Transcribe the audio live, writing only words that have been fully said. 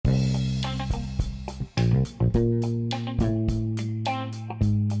Hey,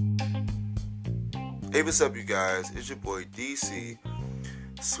 what's up, you guys? It's your boy DC.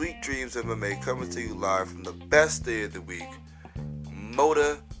 Sweet Dreams MMA coming to you live from the best day of the week,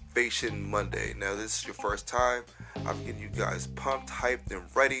 Motivation Monday. Now, this is your first time. I'm getting you guys pumped, hyped, and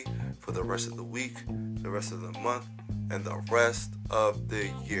ready for the rest of the week, the rest of the month, and the rest of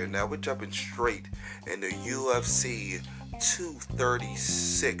the year. Now, we're jumping straight into UFC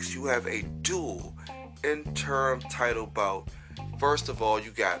 236. You have a dual interim title bout. First of all, you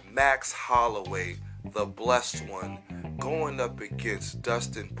got Max Holloway, the blessed one, going up against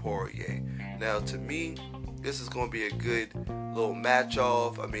Dustin Poirier. Now, to me, this is going to be a good little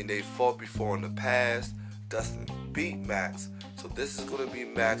match-off. I mean, they fought before in the past. Dustin beat Max, so this is going to be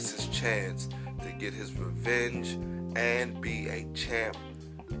Max's chance to get his revenge and be a champ.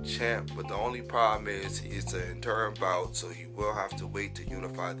 But the only problem is it's an interim bout, so he will have to wait to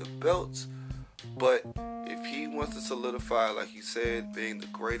unify the belts. But if he wants to solidify, like he said, being the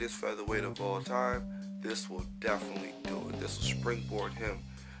greatest featherweight of all time, this will definitely do it. This will springboard him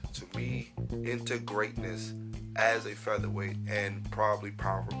to me into greatness as a featherweight and probably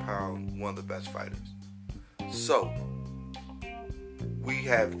pound for pound one of the best fighters. So we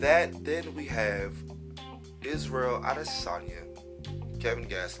have that. Then we have Israel Adesanya, Kevin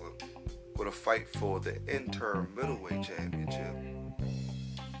Gastelum, going to fight for the interim middleweight championship.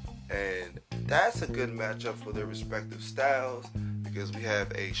 And that's a good matchup for their respective styles, because we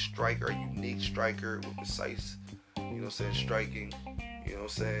have a striker, a unique striker with precise, striking,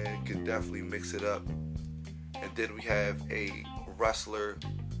 could definitely mix it up. And then we have a wrestler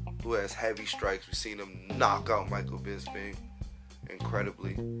who has heavy strikes. We've seen him knock out Michael Bisping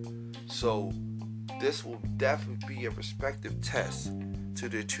incredibly. So this will definitely be a respective test to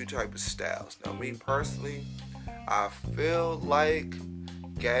the two types of styles. Now, me personally, I feel like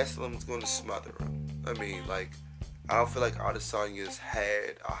Gastelum's going to smother him. I don't feel like Adesanya's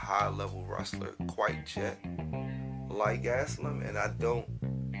had a high-level wrestler quite yet like Gastelum, and I don't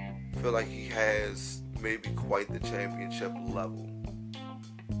feel like he has maybe quite the championship level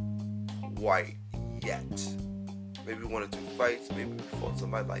quite yet. Maybe one or two fights, maybe he fought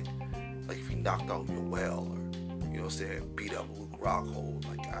somebody like if he knocked out Yoel or, beat up Luke Rockhold,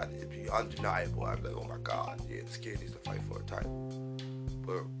 it'd be undeniable. I'd be like, oh my God, yeah, this kid needs to fight for a title.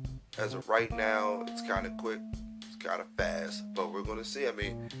 But as of right now, it's kind of quick, it's kind of fast, but we're going to see. I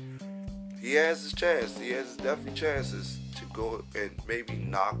mean, he has his chance. He has definitely chances to go and maybe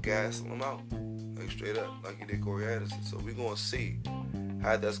knock Gastelum out, straight up, like he did Corey Anderson. So we're going to see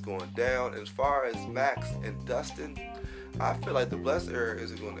how that's going down. As far as Max and Dustin, I feel like the blessed era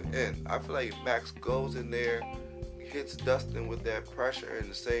isn't going to end. I feel like if Max goes in there, hits Dustin with that pressure, and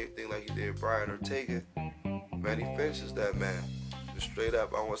the same thing like he did Brian Ortega, man, he finishes that man. Straight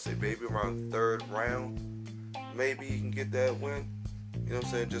up, I want to say maybe around the third round, maybe he can get that win.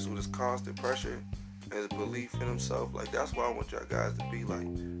 Just with his constant pressure and his belief in himself. That's what I want y'all guys to be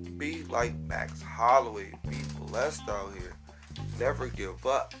like. Be like Max Holloway. Be blessed out here. Never give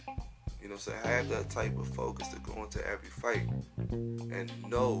up. Have that type of focus to go into every fight and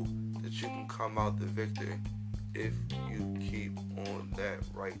know that you can come out the victor if you keep on that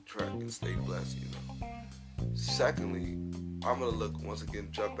right track and stay blessed. Secondly, I'm going to look, once again,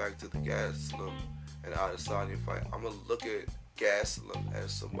 jump back to the Gastelum and Adesanya fight. I'm going to look at Gastelum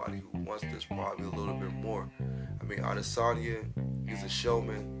as somebody who wants this probably a little bit more. I mean, Adesanya, he's a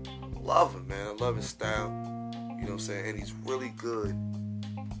showman. Love him, man. I love his style. And he's really good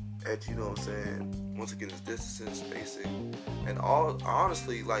at, once again, his distance, spacing, and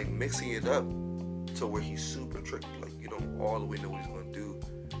honestly, mixing it up to where he's super tricky. You don't all the way know what he's going to do.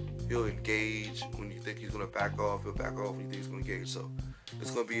 He'll engage when you think he's going to back off. He'll back off when you think he's going to engage. So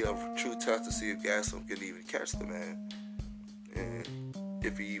it's going to be a true test to see if Gastelum can even catch the man. And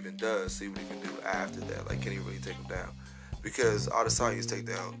if he even does, see what he can do after that. Can he really take him down? Because Adesanya's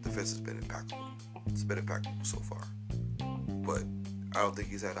takedown defense has been impeccable. It's been impeccable so far. But I don't think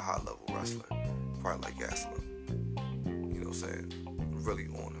he's had a high-level wrestler quite like Gastelum. Really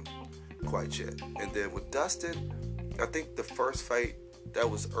on him quite yet. And then with Dustin, I think the first fight, that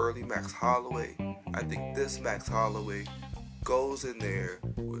was early Max Holloway. I think this Max Holloway goes in there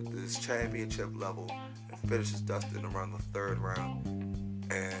with this championship level and finishes Dustin around the third round.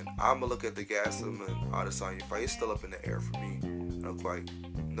 And I'm going to look at the Gastelum and Adesanya fight. It's still up in the air for me. I don't quite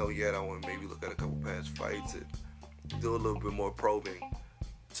know yet. I want to maybe look at a couple past fights and do a little bit more probing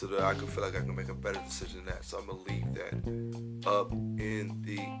so that I can feel like I can make a better decision than that. So I'm going to leave that up in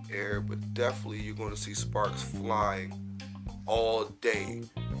the air. But definitely you're going to see sparks flying all day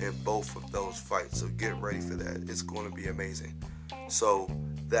in both of those fights. So get ready for that. It's going to be amazing. So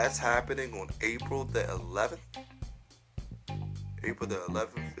That's happening on April the 11th. April the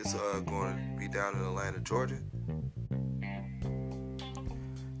 11th is going to be down in Atlanta, Georgia.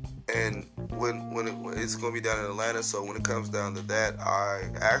 And when it's going to be down in Atlanta, so when it comes down to that, I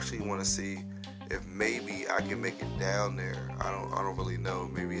actually want to see if maybe I can make it down there. I don't really know.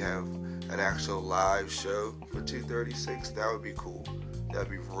 Maybe have an actual live show for 236. That would be cool. That'd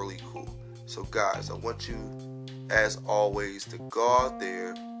be really cool. So guys, I want you, as always, to go out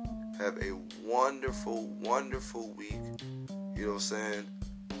there, have a wonderful, wonderful week. You know what I'm saying?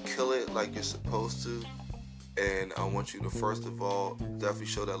 Kill it like you're supposed to. And I want you to, first of all, definitely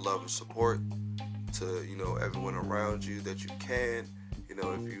show that love and support to, everyone around you that you can.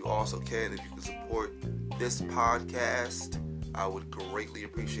 If you also can, if you can support this podcast, I would greatly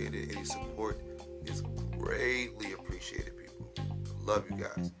appreciate it. Any support is greatly appreciated, people. Love you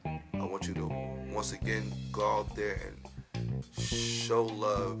guys. I want you to, once again, go out there and show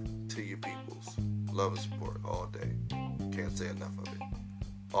love to your peoples. Love and support all day. Can't say enough of it.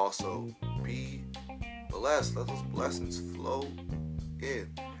 Also, be blessed. Let those blessings flow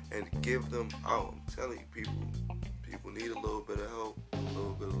in and give them out. I'm telling you, people need a little bit of help, a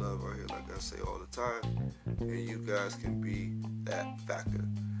little bit of love right here, like I say all the time. And you guys can be that factor.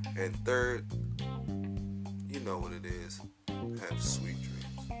 And third, you know what it is. Have sweet dreams.